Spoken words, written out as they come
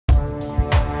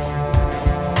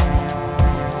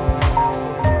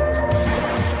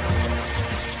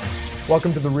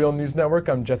Welcome to the Real News Network.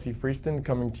 I'm Jesse Freeston,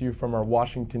 coming to you from our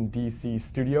Washington, D.C.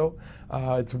 studio.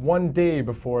 It's one day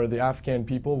before the Afghan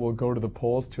people will go to the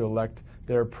polls to elect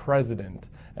their president.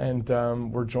 And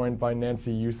we're joined by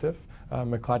Nancy Youssef,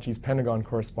 McClatchy's Pentagon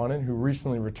correspondent, who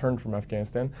recently returned from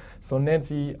Afghanistan. So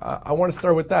Nancy, I want to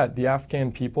start with that. The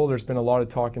Afghan people, there's been a lot of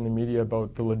talk in the media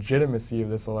about the legitimacy of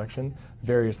this election,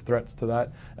 various threats to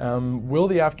that. Will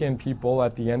the Afghan people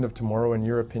at the end of tomorrow, in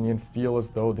your opinion, feel as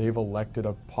though they've elected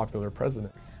a popular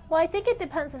president? Well, I think it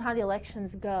depends on how the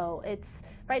elections go.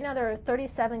 Right now there are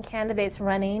 37 candidates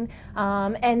running,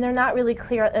 and they're not really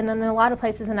clear. And in a lot of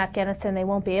places in Afghanistan, they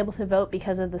won't be able to vote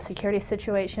because of the security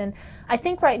situation. I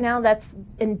think right now that's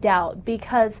in doubt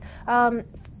because,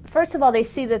 first of all, they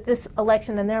see that this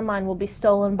election in their mind will be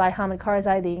stolen by Hamid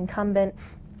Karzai, the incumbent.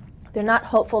 They're not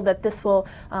hopeful that this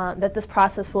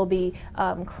process will be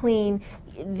clean.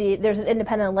 There's an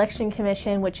independent election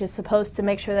commission which is supposed to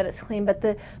make sure that it's clean, but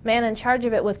the man in charge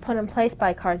of it was put in place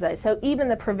by Karzai. So even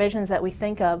the provisions that we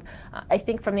think of, I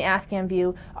think from the Afghan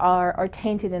view, are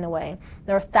tainted in a way.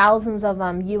 There are thousands of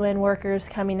UN workers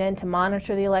coming in to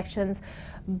monitor the elections.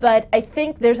 But I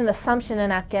think there's an assumption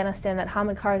in Afghanistan that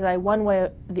Hamid Karzai, one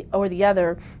way or the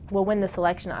other, will win this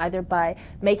election either by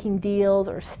making deals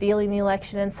or stealing the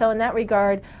election. And so in that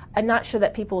regard, I'm not sure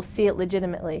that people will see it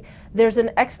legitimately. There's an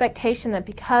expectation that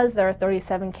because there are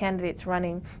 37 candidates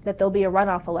running, that there'll be a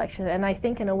runoff election. And I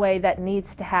think in a way that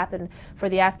needs to happen for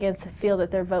the Afghans to feel that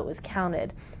their vote was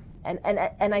counted. And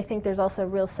I think there's also a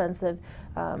real sense of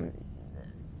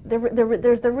they're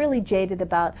really jaded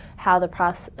about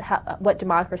what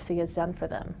democracy has done for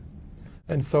them.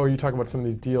 And so you talk about some of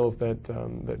these deals that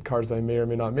Karzai may or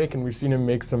may not make, and we've seen him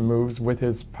make some moves with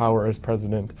his power as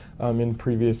president in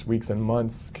previous weeks and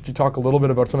months. Could you talk a little bit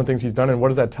about some of the things he's done, and what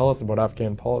does that tell us about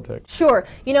Afghan politics? Sure.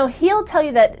 You know, he'll tell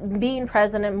you that being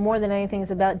president more than anything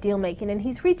is about deal making, and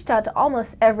he's reached out to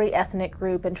almost every ethnic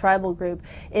group and tribal group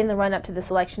in the run-up to this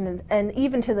election, and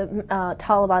even to the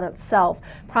Taliban itself,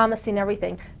 promising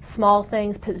everything, small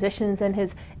things, positions in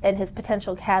his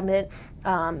potential cabinet.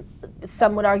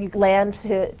 Some would argue land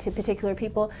to particular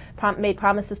people, made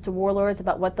promises to warlords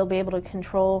about what they'll be able to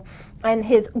control. And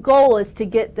his goal is to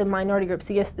get the minority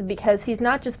groups, because he's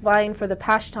not just vying for the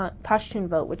Pashtun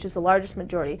vote, which is the largest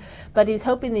majority, but he's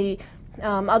hoping the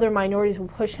other minorities will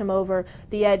push him over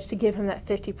the edge to give him that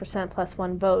 50% plus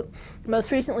one vote. Most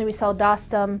recently we saw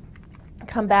Dostum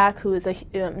come back, who is a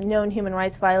known human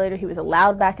rights violator. He was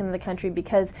allowed back into the country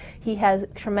because he has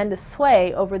tremendous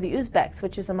sway over the Uzbeks,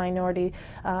 which is a minority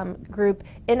group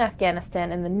in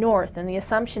Afghanistan in the north. And the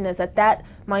assumption is that that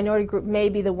minority group may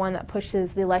be the one that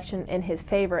pushes the election in his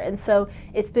favor. And so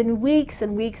it's been weeks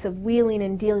and weeks of wheeling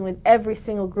and dealing with every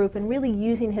single group and really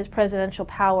using his presidential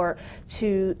power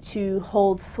to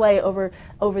hold sway over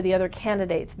the other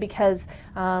candidates, because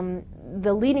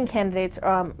the leading candidates,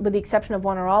 with the exception of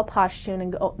one, are all Pashtun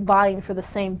and vying for the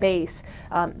same base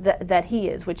that he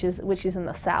is, which is in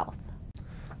the south.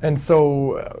 And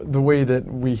so the way that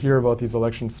we hear about these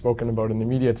elections spoken about in the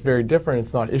media, it's very different.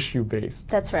 It's not issue-based.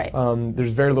 That's right.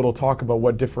 There's very little talk about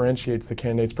what differentiates the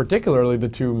candidates, particularly the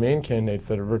two main candidates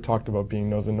that were talked about being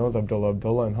nose and nose,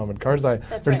 Abdullah and Hamid Karzai.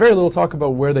 There's very little talk about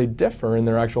where they differ in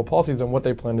their actual policies and what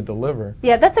they plan to deliver.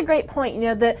 Yeah, that's a great point.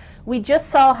 You know, we just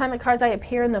saw Hamid Karzai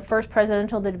appear in the first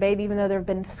presidential debate, even though there have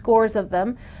been scores of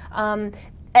them.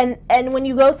 And when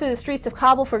you go through the streets of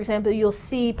Kabul, for example, you'll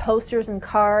see posters and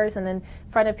cars and in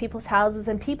front of people's houses,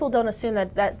 and people don't assume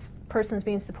that that person's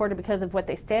being supported because of what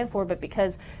they stand for, but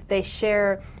because they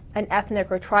share an ethnic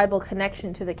or tribal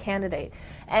connection to the candidate.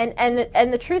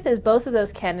 And the truth is, both of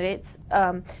those candidates,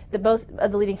 both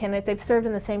of the leading candidates, they've served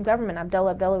in the same government.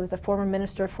 Abdullah was a former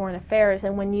Minister of Foreign Affairs,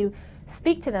 and when you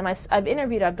speak to them, I've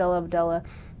interviewed Abdullah.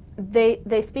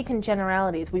 They speak in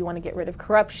generalities. We want to get rid of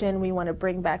corruption. We want to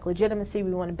bring back legitimacy.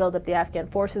 We want to build up the Afghan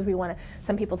forces.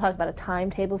 Some people talk about a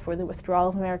timetable for the withdrawal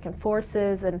of American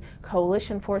forces and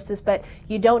coalition forces, but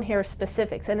you don't hear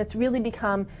specifics. And it's really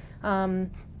become,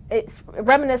 it's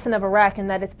reminiscent of Iraq in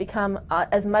that it's become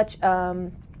as much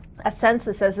a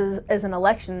census as an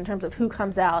election in terms of who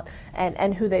comes out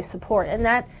and who they support. And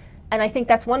I think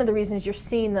that's one of the reasons you're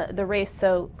seeing the race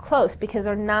so close, because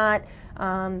they're not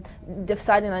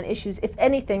deciding on issues. If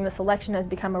anything, this election has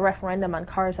become a referendum on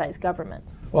Karzai's government.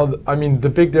 Well, I mean, the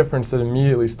big difference that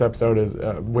immediately steps out is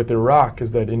with Iraq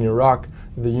is that in Iraq,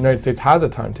 the United States has a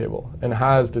timetable and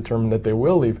has determined that they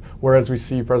will leave, whereas we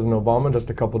see President Obama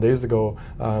just a couple days ago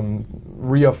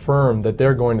reaffirm that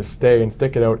they're going to stay and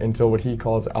stick it out until what he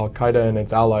calls al-Qaeda and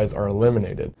its allies are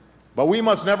eliminated. But we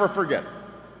must never forget,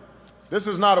 this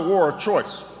is not a war of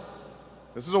choice.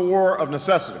 This is a war of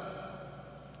necessity.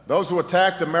 Those who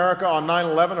attacked America on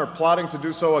 9/11 are plotting to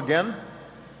do so again.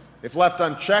 If left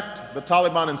unchecked, the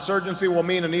Taliban insurgency will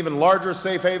mean an even larger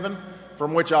safe haven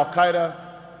from which al-Qaeda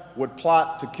would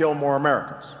plot to kill more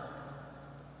Americans.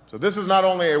 So this is not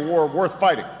only a war worth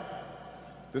fighting,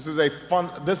 this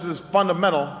is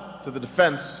fundamental to the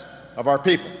defense of our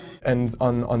people. And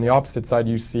on the opposite side,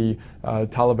 you see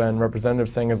Taliban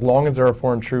representatives saying as long as there are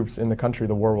foreign troops in the country,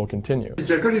 the war will continue. Is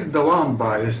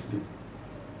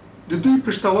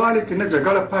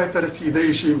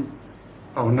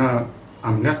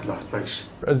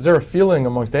there a feeling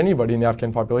amongst anybody in the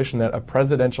Afghan population that a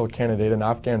presidential candidate, an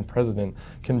Afghan president,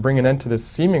 can bring an end to this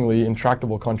seemingly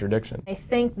intractable contradiction? I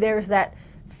think there's that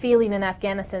feeling in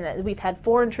Afghanistan that we've had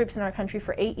foreign troops in our country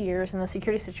for 8 years and the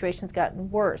security situation's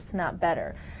gotten worse, not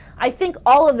better. I think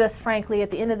all of this, frankly,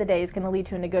 at the end of the day is going to lead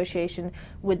to a negotiation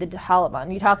with the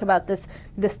Taliban. You talk about this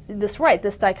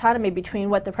dichotomy between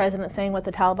what the president's saying, what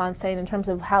the Taliban's saying in terms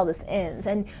of how this ends.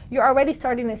 And you're already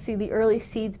starting to see the early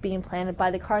seeds being planted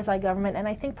by the Karzai government and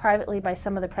I think privately by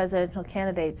some of the presidential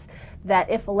candidates that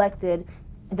if elected,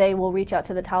 they will reach out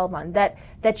to the Taliban,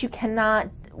 that you cannot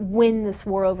win this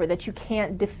war over, that you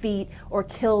can't defeat or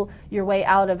kill your way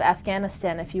out of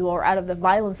Afghanistan, if you will, or out of the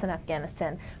violence in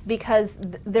Afghanistan, because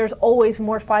there's always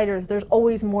more fighters, there's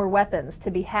always more weapons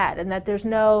to be had, and that there's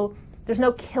no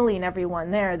killing everyone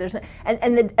there.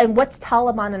 And what's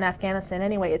Taliban in Afghanistan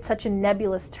anyway? It's such a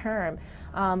nebulous term.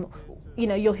 You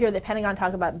know, you'll hear the Pentagon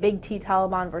talk about big T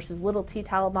Taliban versus little T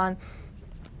Taliban.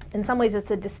 In some ways,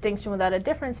 it's a distinction without a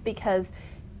difference because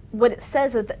what it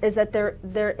says is that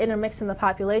they're intermixed in the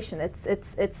population.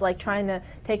 It's like trying to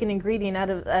take an ingredient out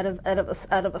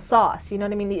of a sauce. You know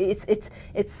what I mean?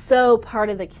 It's so part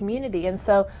of the community, and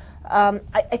so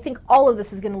I think all of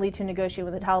this is going to lead to a negotiation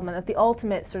with the Taliban. That the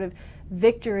ultimate sort of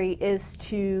victory is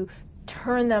to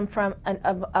turn them from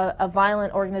a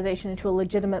violent organization into a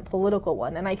legitimate political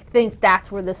one, and I think that's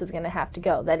where this is going to have to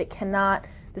go. That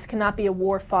this cannot be a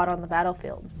war fought on the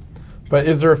battlefield. But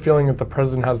is there a feeling that the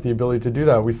president has the ability to do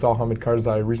that? We saw Hamid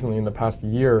Karzai recently in the past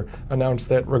year announce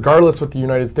that regardless what the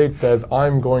United States says,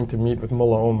 I'm going to meet with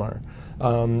Mullah Omar.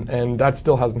 And that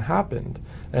still hasn't happened.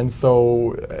 And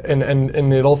so, and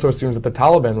it also assumes that the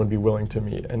Taliban would be willing to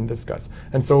meet and discuss.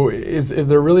 And so is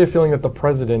there really a feeling that the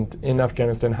president in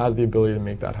Afghanistan has the ability to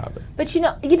make that happen? But you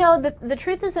know, the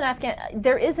truth is in Afghanistan,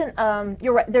 there isn't,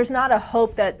 you're right, there's not a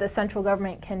hope that the central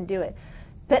government can do it.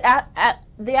 But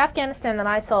the Afghanistan that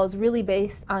I saw is really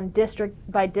based on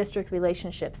district-by-district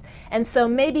relationships. And so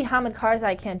maybe Hamid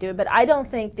Karzai can't do it, but I don't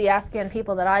think the Afghan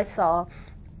people that I saw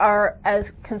are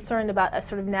as concerned about a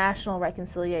sort of national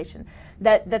reconciliation.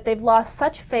 That they've lost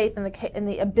such faith in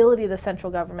the ability of the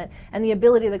central government and the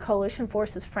ability of the coalition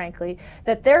forces, frankly,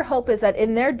 that their hope is that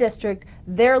in their district,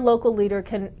 their local leader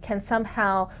can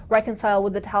somehow reconcile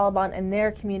with the Taliban in their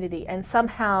community and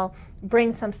somehow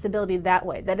bring some stability that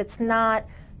way. That it's not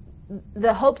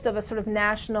the hopes of a sort of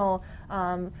national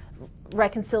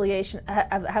reconciliation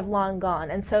have long gone.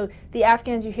 And so the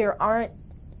Afghans you hear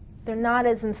they're not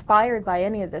as inspired by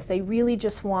any of this. They really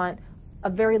just want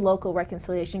a very local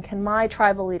reconciliation. Can my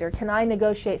tribal leader, can I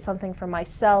negotiate something for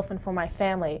myself and for my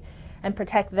family and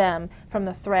protect them from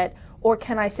the threat? Or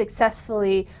can I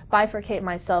successfully bifurcate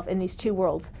myself in these two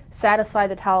worlds, satisfy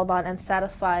the Taliban and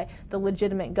satisfy the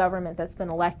legitimate government that's been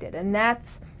elected? And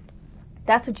that's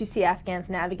what you see Afghans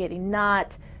navigating,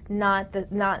 not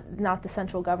the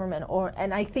central government.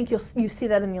 And I think you see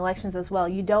that in the elections as well.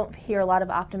 You don't hear a lot of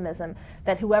optimism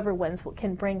that whoever wins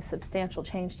can bring substantial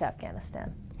change to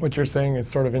Afghanistan. What you're saying is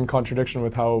sort of in contradiction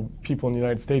with how people in the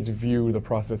United States view the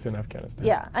process in Afghanistan.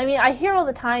 Yeah, I mean, I hear all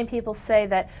the time people say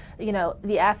that, you know,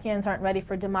 the Afghans aren't ready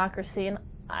for democracy, and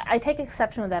I take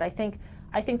exception with that. I think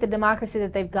the democracy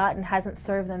that they've gotten hasn't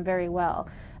served them very well.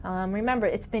 Remember,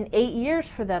 it's been 8 years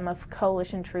for them of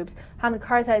coalition troops. Hamid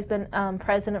Karzai has been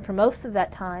president for most of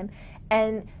that time,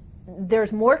 and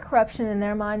there's more corruption in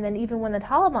their mind than even when the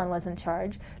Taliban was in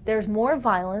charge. There's more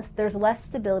violence, there's less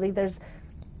stability,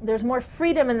 there's more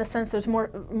freedom in the sense there's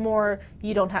more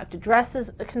you don't have to dress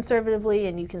as conservatively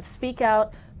and you can speak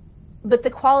out. But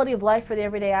the quality of life for the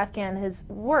everyday Afghan is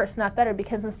worse, not better,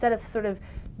 because instead of sort of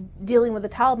dealing with the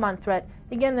Taliban threat,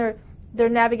 again, they're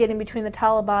navigating between the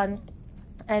Taliban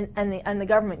and the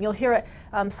government. You'll hear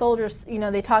soldiers, you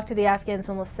know, they talk to the Afghans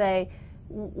and will say,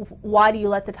 why do you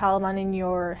let the Taliban in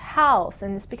your house?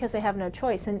 And it's because they have no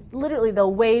choice. And literally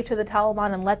they'll wave to the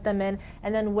Taliban and let them in,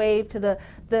 and then wave to the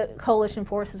coalition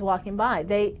forces walking by.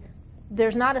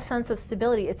 There's not a sense of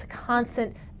stability. It's a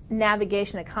constant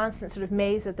navigation, a constant sort of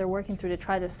maze that they're working through to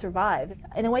try to survive.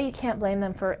 In a way, you can't blame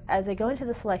them for, as they go into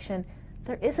this election,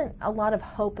 there isn't a lot of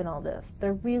hope in all this.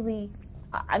 There really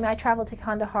I mean, I traveled to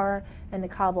Kandahar and to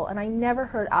Kabul, and I never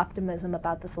heard optimism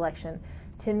about this election.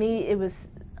 To me, it was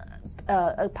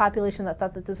a population that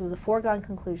thought that this was a foregone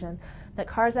conclusion, that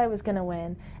Karzai was going to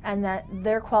win, and that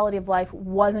their quality of life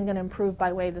wasn't going to improve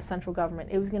by way of the central government.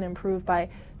 It was going to improve by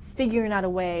figuring out a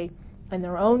way in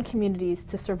their own communities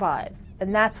to survive.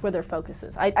 And that's where their focus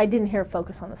is. I didn't hear a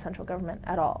focus on the central government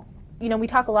at all. You know, we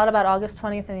talk a lot about August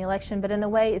 20th and the election, but in a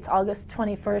way it's August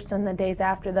 21st and the days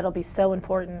after that'll be so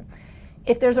important.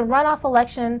 If there's a runoff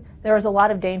election, there is a lot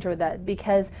of danger with that,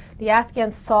 because the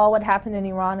Afghans saw what happened in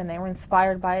Iran and they were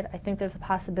inspired by it. I think there's a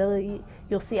possibility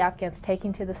you'll see Afghans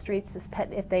taking to the streets,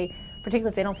 particularly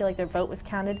if they don't feel like their vote was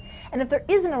counted. And if there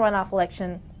isn't a runoff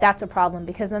election, that's a problem,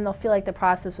 because then they'll feel like the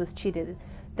process was cheated,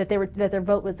 that their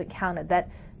vote wasn't counted, that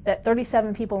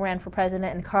 37 people ran for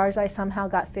president and Karzai somehow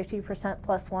got 50%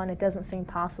 plus one. It doesn't seem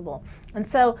possible. And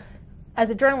so, as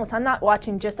a journalist, I'm not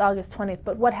watching just August 20th,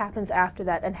 but what happens after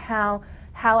that, and how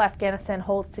Afghanistan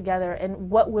holds together, and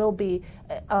what will be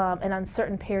an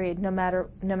uncertain period no matter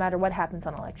what happens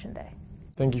on Election Day.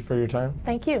 Thank you for your time.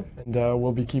 Thank you. And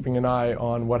we'll be keeping an eye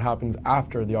on what happens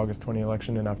after the August 20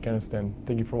 election in Afghanistan.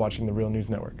 Thank you for watching the Real News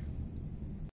Network.